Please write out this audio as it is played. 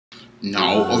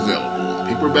Now available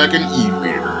in paperback and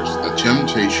e-readers, The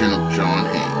Temptation of John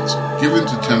Haynes. Give in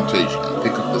to temptation and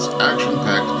pick up this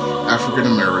action-packed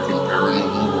African-American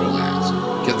paranormal romance.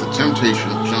 Get The Temptation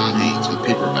of John Haynes in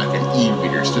paperback and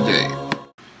e-readers today.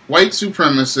 White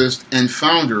supremacist and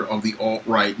founder of the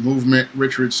alt-right movement,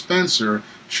 Richard Spencer,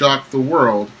 shocked the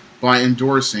world by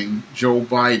endorsing Joe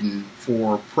Biden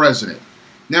for president.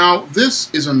 Now,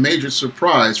 this is a major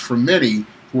surprise for many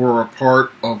who are a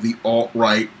part of the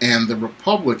alt-right and the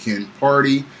Republican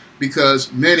Party,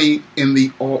 because many in the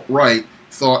alt-right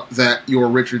thought that your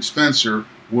Richard Spencer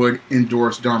would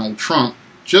endorse Donald Trump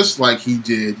just like he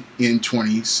did in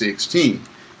 2016.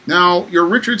 Now, your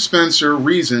Richard Spencer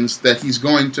reasons that he's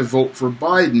going to vote for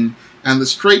Biden and the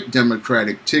straight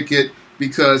Democratic ticket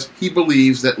because he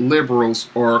believes that liberals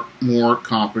are more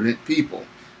competent people.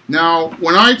 Now,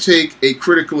 when I take a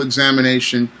critical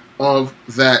examination of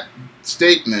that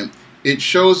statement, it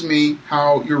shows me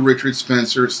how your Richard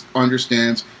Spencer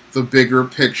understands the bigger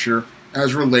picture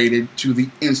as related to the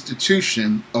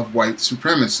institution of white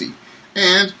supremacy.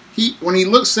 And when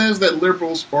he says that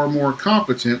liberals are more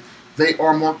competent, they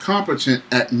are more competent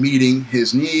at meeting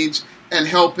his needs and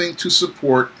helping to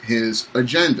support his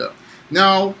agenda.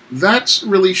 Now, that's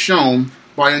really shown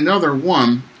by another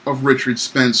one of Richard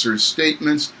Spencer's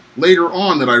statements later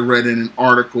on that I read in an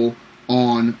article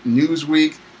on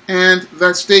Newsweek. And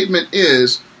that statement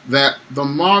is that the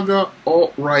MAGA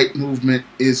alt-right movement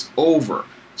is over.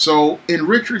 So in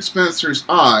Richard Spencer's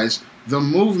eyes, the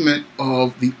movement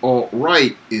of the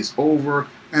alt-right is over.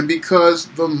 And because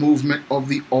the movement of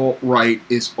the alt-right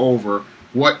is over,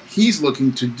 what he's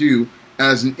looking to do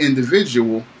as an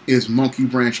individual is monkey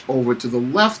branch over to the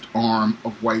left arm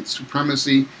of white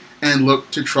supremacy and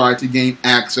look to try to gain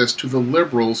access to the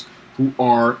liberals who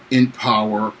are in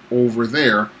power over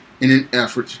there, in an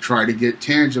effort to try to get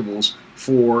tangibles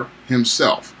for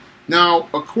himself. Now,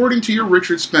 according to your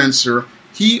Richard Spencer,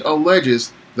 he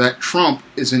alleges that Trump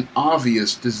is an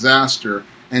obvious disaster,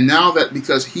 and now that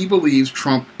because he believes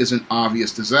Trump is an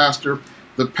obvious disaster,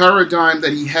 the paradigm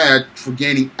that he had for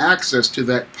gaining access to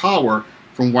that power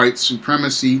from white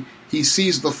supremacy, he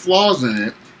sees the flaws in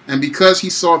it, and because he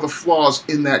saw the flaws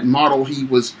in that model he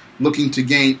was looking to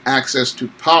gain access to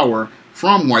power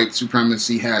from white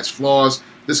supremacy has flaws.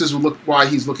 This is why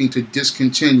he's looking to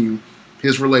discontinue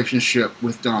his relationship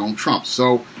with Donald Trump.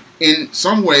 So in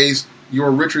some ways,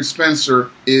 your Richard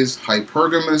Spencer is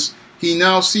hypergamous. He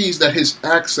now sees that his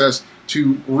access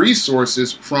to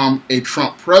resources from a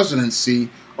Trump presidency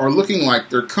are looking like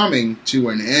they're coming to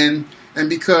an end. And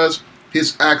because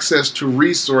his access to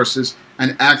resources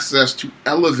and access to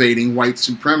elevating white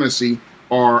supremacy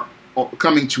are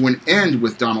coming to an end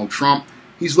with Donald Trump,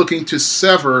 he's looking to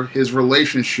sever his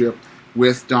relationship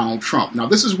with Donald Trump. Now,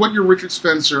 this is what your Richard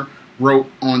Spencer wrote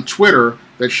on Twitter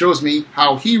that shows me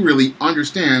how he really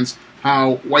understands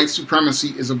how white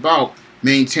supremacy is about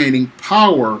maintaining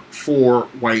power for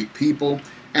white people,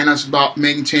 and it's about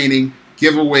maintaining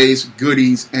giveaways,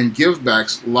 goodies, and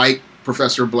givebacks like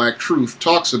Professor Black Truth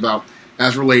talks about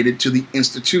as related to the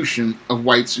institution of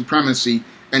white supremacy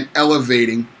and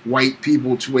elevating white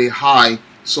people to a high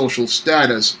social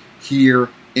status here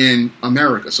in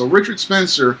America. So Richard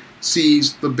Spencer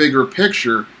sees the bigger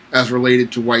picture as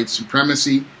related to white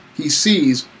supremacy. He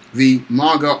sees the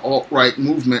MAGA alt-right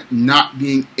movement not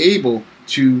being able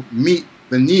to meet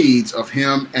the needs of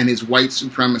him and his white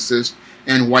supremacist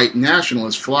and white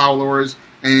nationalist followers,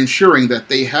 and ensuring that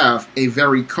they have a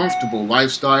very comfortable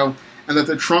lifestyle, and that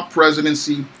the Trump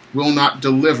presidency will not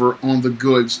deliver on the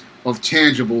goods of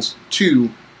tangibles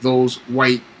to those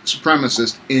white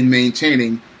supremacists in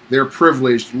maintaining their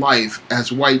privileged life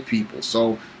as white people.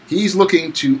 So he's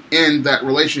looking to end that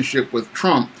relationship with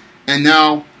Trump, and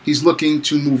now he's looking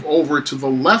to move over to the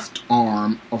left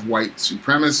arm of white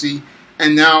supremacy,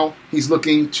 and now he's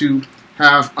looking to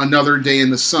have another day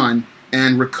in the sun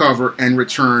and recover and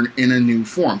return in a new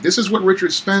form. This is what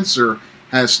Richard Spencer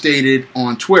has stated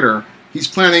on Twitter. He's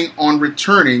planning on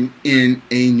returning in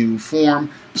a new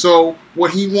form. So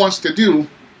what he wants to do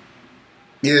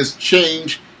is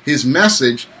change his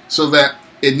message so that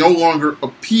it no longer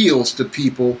appeals to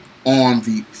people on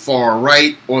the far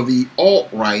right or the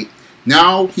alt-right.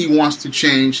 Now he wants to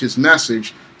change his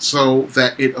message so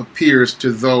that it appears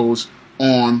to those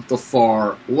on the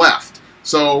far left.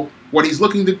 So what he's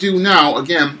looking to do now,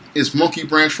 again, is monkey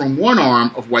branch from one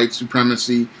arm of white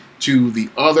supremacy to the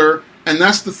other. And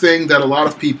that's the thing that a lot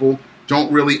of people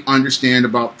don't really understand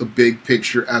about the big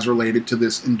picture as related to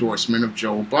this endorsement of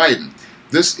Joe Biden.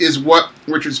 This is what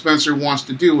Richard Spencer wants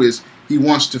to do, is he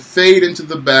wants to fade into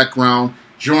the background,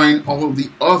 join all of the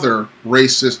other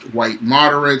racist white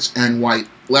moderates and white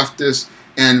leftists,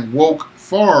 and woke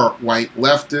far-right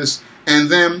leftists, and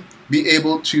then be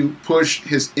able to push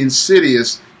his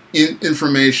insidious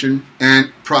information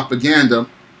and propaganda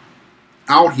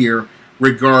out here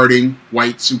regarding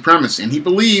white supremacy. And he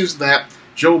believes that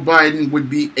Joe Biden would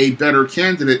be a better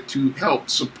candidate to help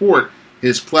support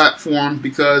his platform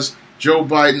because Joe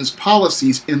Biden's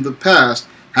policies in the past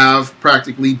have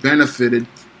practically benefited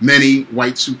many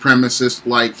white supremacists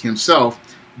like himself.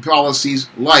 Policies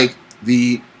like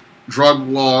the drug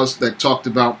laws that talked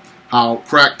about how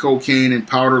crack cocaine and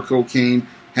powder cocaine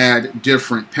had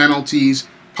different penalties,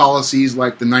 policies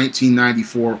like the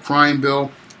 1994 crime bill,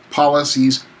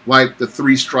 policies like the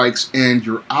 3 strikes and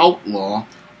you're outlaw.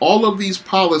 All of these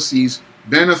policies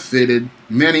benefited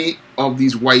many of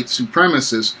these white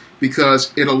supremacists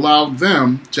because it allowed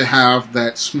them to have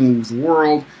that smooth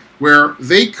world where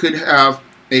they could have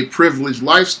a privileged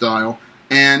lifestyle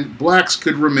and blacks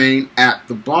could remain at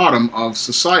the bottom of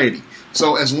society.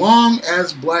 So as long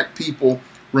as black people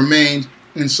remained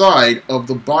inside of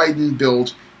the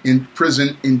Biden-built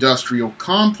prison industrial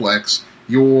complex,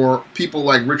 your people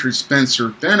like Richard Spencer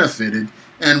benefited.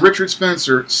 And Richard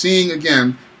Spencer, seeing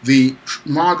again the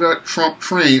MAGA Trump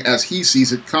train as he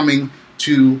sees it coming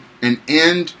to an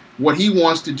end, what he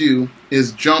wants to do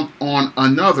is jump on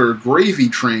another gravy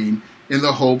train in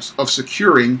the hopes of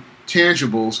securing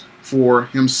tangibles for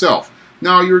himself.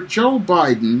 Now, your Joe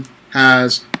Biden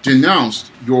has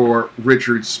denounced your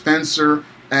Richard Spencer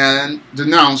and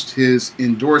denounced his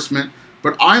endorsement,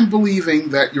 but I'm believing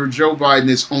that your Joe Biden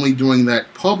is only doing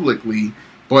that publicly,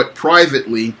 but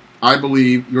privately, I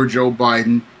believe your Joe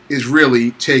Biden is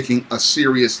really taking a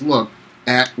serious look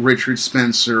at Richard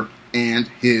Spencer and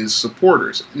his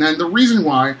supporters. And the reason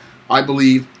why I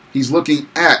believe he's looking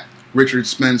at Richard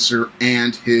Spencer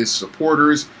and his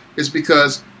supporters is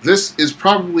because this is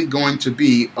probably going to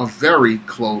be a very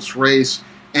close race,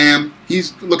 and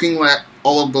he's looking at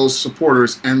all of those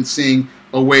supporters and seeing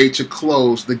a way to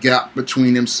close the gap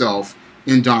between himself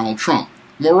and Donald Trump.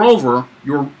 Moreover,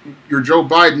 your Joe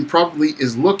Biden probably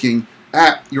is looking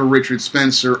at your Richard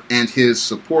Spencer and his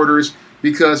supporters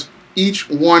because each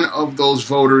one of those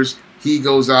voters he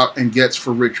goes out and gets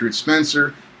for Richard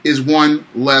Spencer is one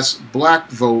less black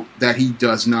vote that he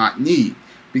does not need.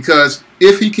 Because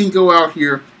if he can go out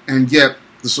here and get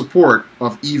the support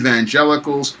of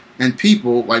evangelicals and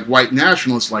people like white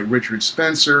nationalists like Richard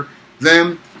Spencer,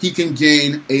 then he can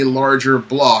gain a larger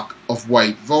block of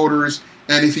white voters.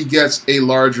 And if he gets a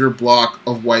larger block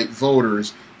of white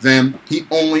voters, then he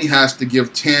only has to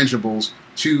give tangibles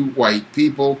to white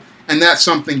people. And that's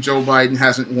something Joe Biden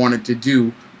hasn't wanted to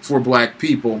do for black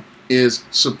people, is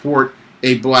support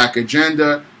a black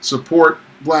agenda, support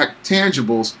black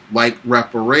tangibles like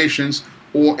reparations,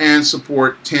 and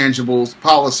support tangibles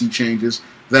policy changes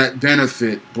that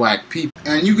benefit black people.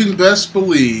 And you can best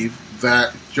believe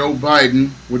that Joe Biden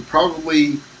would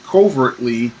probably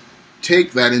covertly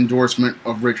take that endorsement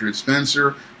of Richard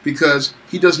Spencer because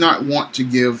he does not want to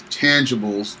give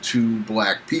tangibles to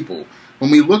black people. When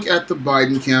we look at the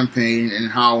Biden campaign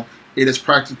and how it has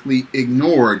practically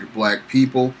ignored black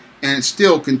people and it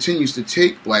still continues to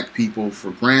take black people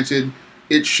for granted,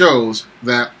 it shows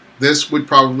that this would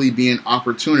probably be an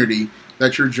opportunity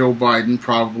that your Joe Biden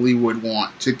probably would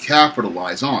want to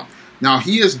capitalize on. Now,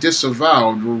 he has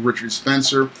disavowed Richard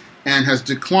Spencer and has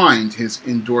declined his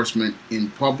endorsement in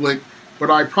public,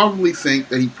 but I probably think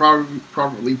that he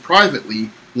probably privately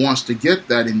wants to get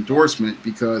that endorsement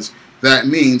because that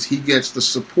means he gets the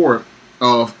support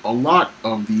of a lot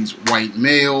of these white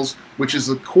males, which is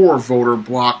the core voter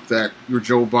bloc that your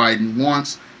Joe Biden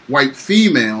wants. White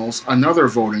females, another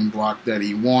voting bloc that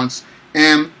he wants,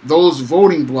 and those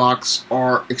voting blocs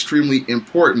are extremely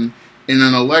important in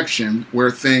an election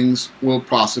where things will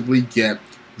possibly get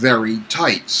very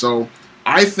tight. So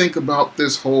I think about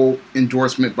this whole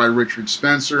endorsement by Richard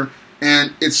Spencer,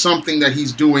 and it's something that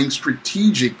he's doing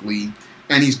strategically,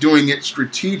 and he's doing it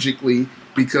strategically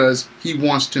because he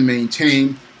wants to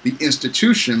maintain the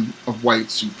institution of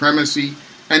white supremacy,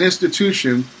 an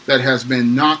institution that has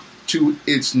been knocked to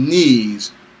its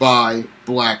knees by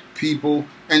black people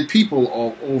and people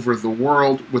all over the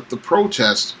world with the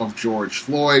protests of George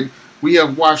Floyd. We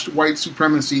have watched white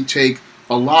supremacy take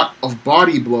a lot of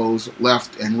body blows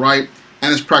left and right,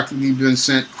 and has practically been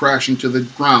sent crashing to the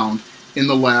ground in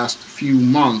the last few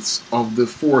months of the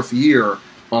 4th year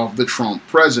of the Trump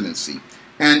presidency.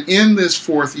 And in this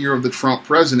 4th year of the Trump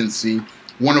presidency,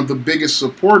 one of the biggest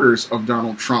supporters of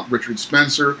Donald Trump, Richard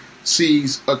Spencer,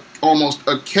 sees almost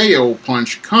a KO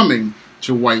punch coming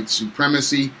to white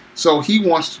supremacy. So he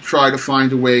wants to try to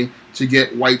find a way to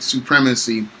get white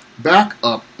supremacy back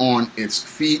up on its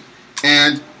feet.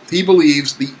 And he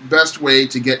believes the best way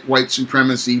to get white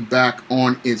supremacy back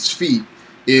on its feet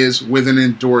is with an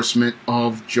endorsement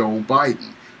of Joe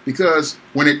Biden. Because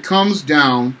when it comes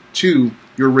down to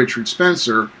your Richard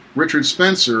Spencer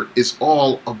is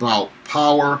all about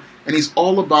power, and he's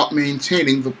all about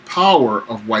maintaining the power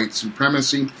of white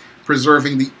supremacy,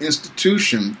 preserving the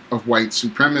institution of white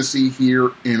supremacy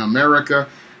here in America,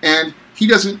 and he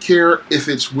doesn't care if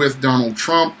it's with Donald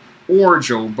Trump or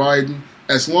Joe Biden.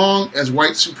 As long as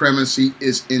white supremacy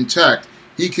is intact,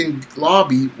 he can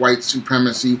lobby white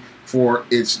supremacy for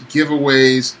its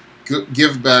giveaways,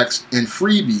 givebacks, and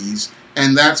freebies,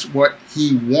 and that's what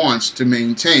he wants to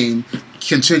maintain,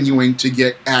 continuing to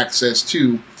get access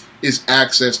to, is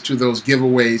access to those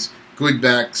giveaways,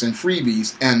 goodbacks, and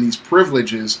freebies, and these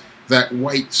privileges that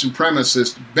white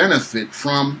supremacists benefit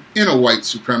from in a white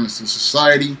supremacist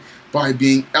society by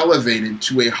being elevated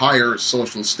to a higher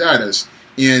social status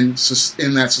in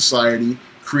that society,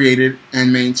 created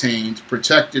and maintained,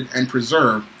 protected and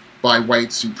preserved by white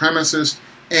supremacists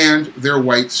and their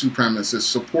white supremacist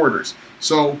supporters.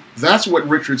 So that's what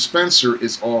Richard Spencer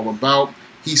is all about.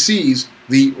 He sees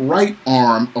the right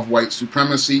arm of white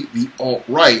supremacy, the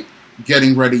alt-right,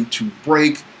 getting ready to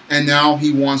break, and now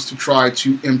he wants to try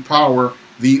to empower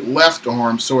the left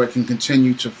arm so it can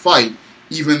continue to fight,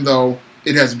 even though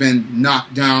it has been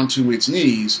knocked down to its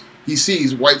knees. He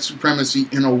sees white supremacy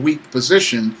in a weak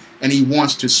position, and he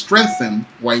wants to strengthen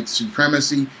white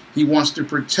supremacy. He wants to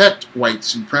protect white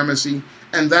supremacy,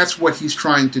 and that's what he's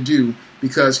trying to do,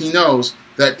 because he knows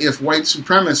that if white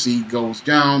supremacy goes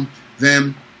down,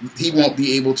 then he won't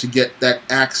be able to get that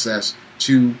access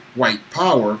to white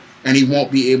power, and he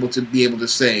won't be able to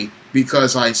say,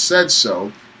 because I said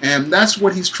so. And that's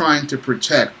what he's trying to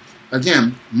protect.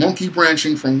 Again, monkey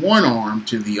branching from one arm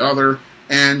to the other,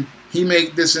 and he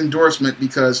made this endorsement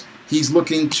because he's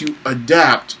looking to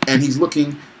adapt, and he's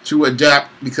looking to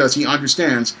adapt because he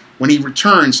understands when he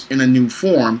returns in a new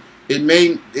form, it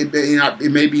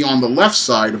may be on the left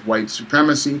side of white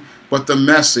supremacy, but the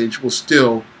message will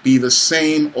still be the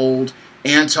same old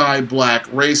anti-black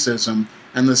racism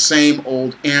and the same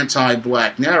old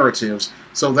anti-black narratives.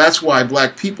 So that's why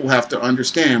black people have to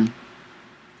understand,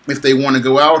 if they want to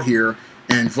go out here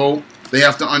and vote, they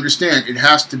have to understand it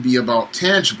has to be about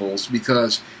tangibles,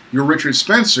 because your Richard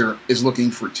Spencer is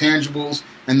looking for tangibles,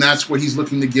 and that's what he's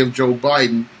looking to give Joe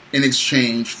Biden in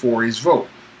exchange for his vote.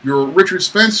 Your Richard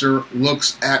Spencer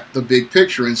looks at the big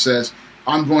picture and says,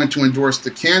 I'm going to endorse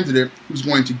the candidate who's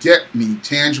going to get me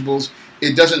tangibles.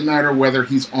 It doesn't matter whether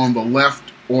he's on the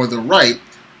left or the right.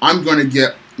 I'm going to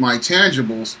get my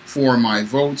tangibles for my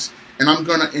votes, and I'm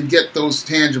going to get those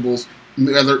tangibles,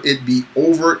 whether it be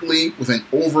overtly with an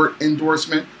overt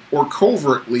endorsement or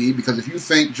covertly, because if you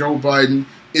think Joe Biden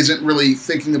isn't really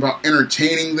thinking about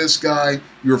entertaining this guy,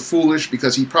 you're foolish,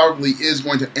 because he probably is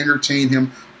going to entertain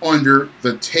him under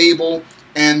the table,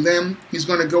 and then he's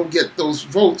going to go get those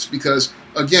votes, because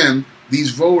again,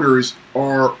 these voters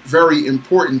are very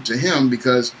important to him,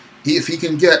 because if he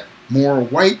can get more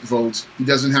white votes, he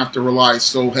doesn't have to rely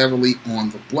so heavily on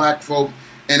the black vote,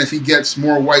 and if he gets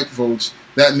more white votes,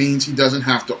 that means he doesn't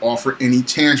have to offer any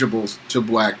tangibles to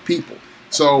black people.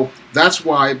 So that's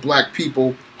why black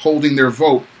people holding their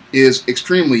vote is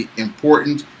extremely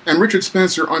important, and Richard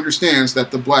Spencer understands that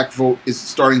the black vote is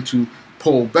starting to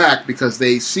pull back because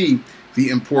they see the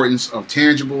importance of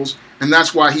tangibles, and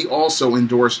that's why he also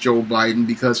endorsed Joe Biden,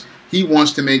 because he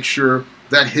wants to make sure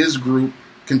that his group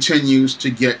continues to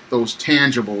get those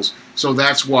tangibles. So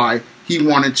that's why he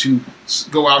wanted to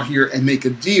go out here and make a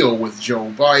deal with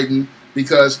Joe Biden,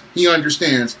 because he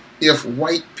understands if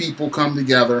white people come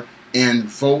together and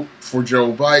vote for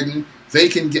Joe Biden, they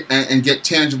can get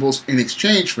tangibles in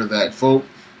exchange for that vote.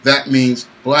 That means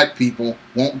black people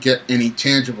won't get any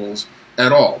tangibles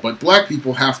at all. But black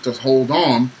people have to hold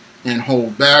on and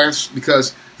hold back,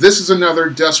 because this is another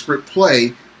desperate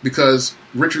play, because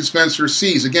Richard Spencer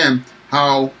sees, again,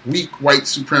 how weak white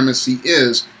supremacy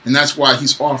is, and that's why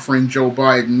he's offering Joe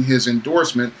Biden his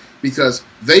endorsement, because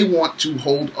they want to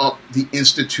hold up the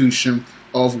institution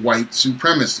of white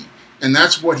supremacy. And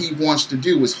that's what he wants to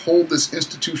do, is hold this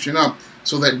institution up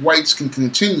so that whites can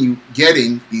continue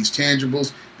getting these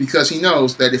tangibles, because he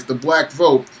knows that if the black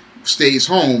vote stays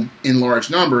home in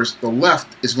large numbers, the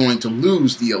left is going to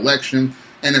lose the election,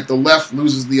 and if the left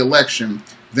loses the election,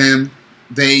 then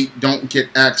they don't get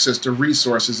access to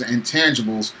resources and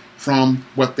tangibles from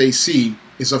what they see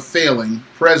is a failing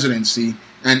presidency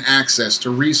and access to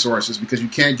resources, because you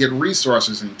can't get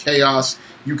resources in chaos.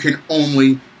 You can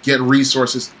only get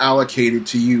resources allocated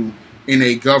to you in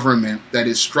a government that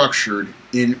is structured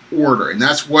in order. And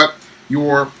that's what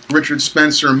your Richard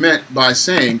Spencer meant by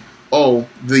saying, oh,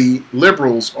 the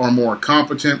liberals are more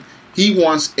competent. He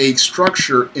wants a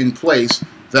structure in place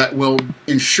that will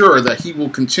ensure that he will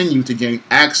continue to gain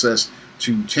access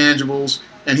to tangibles,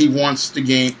 and he wants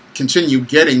to continue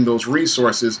getting those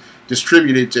resources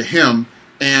distributed to him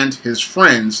and his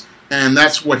friends. And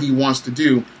that's what he wants to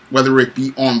do, whether it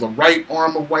be on the right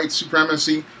arm of white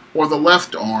supremacy or the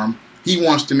left arm. He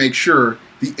wants to make sure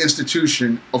the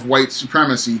institution of white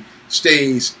supremacy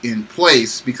stays in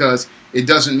place, because it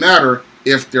doesn't matter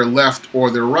if they're left or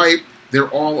they're right. They're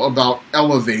all about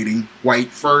elevating white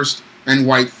first, and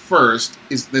white first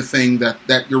is the thing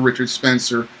that your Richard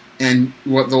Spencer and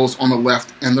what those on the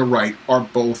left and the right are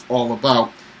both all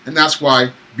about. And that's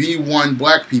why B1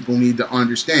 black people need to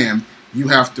understand you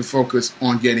have to focus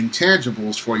on getting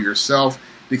tangibles for yourself,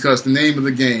 because the name of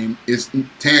the game is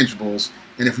tangibles.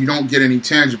 And if you don't get any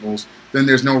tangibles, then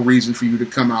there's no reason for you to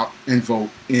come out and vote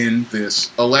in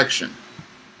this election.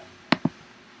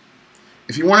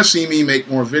 If you want to see me make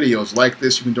more videos like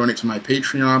this, you can donate to my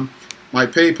Patreon, my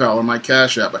PayPal, or my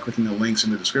Cash App by clicking the links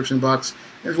in the description box.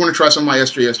 And if you want to try some of my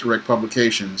SJS Direct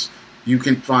publications, you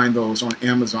can find those on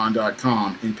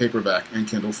Amazon.com in paperback and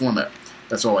Kindle format.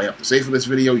 That's all I have to say for this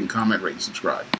video. You can comment, rate, and subscribe.